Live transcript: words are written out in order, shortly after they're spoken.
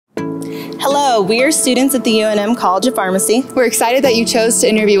Hello, we are students at the UNM College of Pharmacy. We're excited that you chose to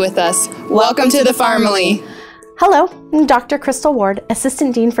interview with us. Welcome to the PharmD. Hello, I'm Dr. Crystal Ward,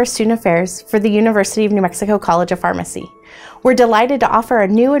 Assistant Dean for Student Affairs for the University of New Mexico College of Pharmacy. We're delighted to offer a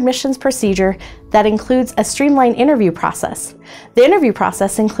new admissions procedure that includes a streamlined interview process. The interview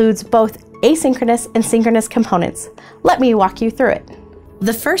process includes both asynchronous and synchronous components. Let me walk you through it.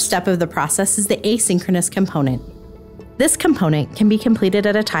 The first step of the process is the asynchronous component. This component can be completed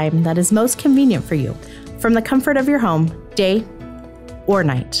at a time that is most convenient for you, from the comfort of your home, day or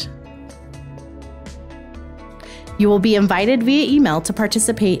night. You will be invited via email to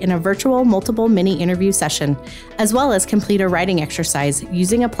participate in a virtual multiple mini interview session, as well as complete a writing exercise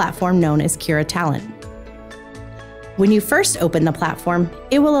using a platform known as Kira Talent. When you first open the platform,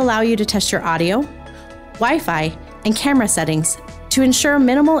 it will allow you to test your audio, Wi-Fi, and camera settings to ensure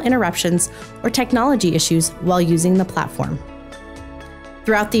minimal interruptions or technology issues while using the platform.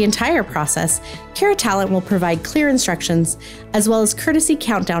 Throughout the entire process, Kira Talent will provide clear instructions as well as courtesy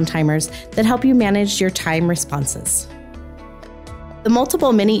countdown timers that help you manage your time responses. The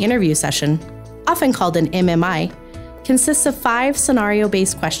multiple mini interview session, often called an MMI, consists of 5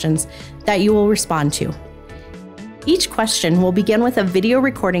 scenario-based questions that you will respond to. Each question will begin with a video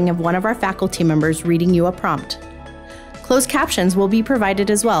recording of one of our faculty members reading you a prompt. Closed captions will be provided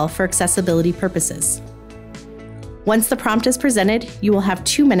as well for accessibility purposes. Once the prompt is presented, you will have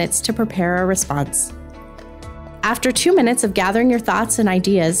 2 minutes to prepare a response. After 2 minutes of gathering your thoughts and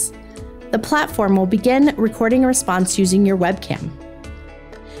ideas, the platform will begin recording a response using your webcam.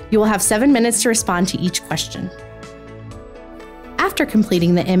 You will have 7 minutes to respond to each question. After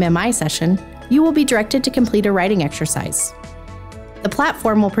completing the MMI session, you will be directed to complete a writing exercise. The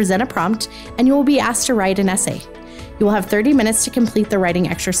platform will present a prompt and you will be asked to write an essay. You will have 30 minutes to complete the writing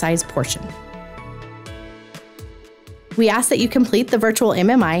exercise portion. We ask that you complete the virtual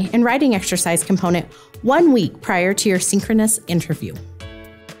MMI and writing exercise component 1 week prior to your synchronous interview.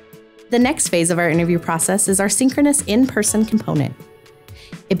 The next phase of our interview process is our synchronous in-person component.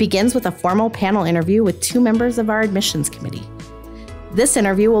 It begins with a formal panel interview with 2 members of our admissions committee. This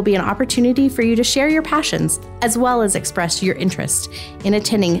interview will be an opportunity for you to share your passions as well as express your interest in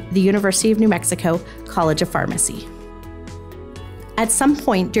attending the University of New Mexico College of Pharmacy. At some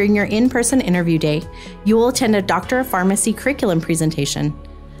point during your in-person interview day, you will attend a Doctor of Pharmacy curriculum presentation,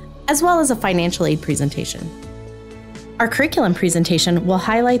 as well as a financial aid presentation. Our curriculum presentation will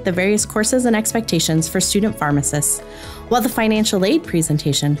highlight the various courses and expectations for student pharmacists, while the financial aid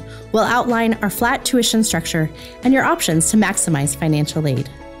presentation will outline our flat tuition structure and your options to maximize financial aid.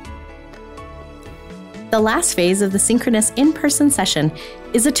 The last phase of the synchronous in-person session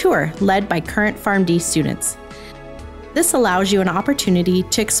is a tour led by current PharmD students. This allows you an opportunity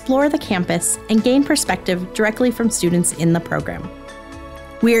to explore the campus and gain perspective directly from students in the program.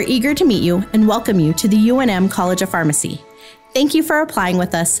 We are eager to meet you and welcome you to the UNM College of Pharmacy. Thank you for applying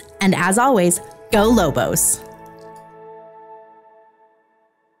with us, and as always, go Lobos!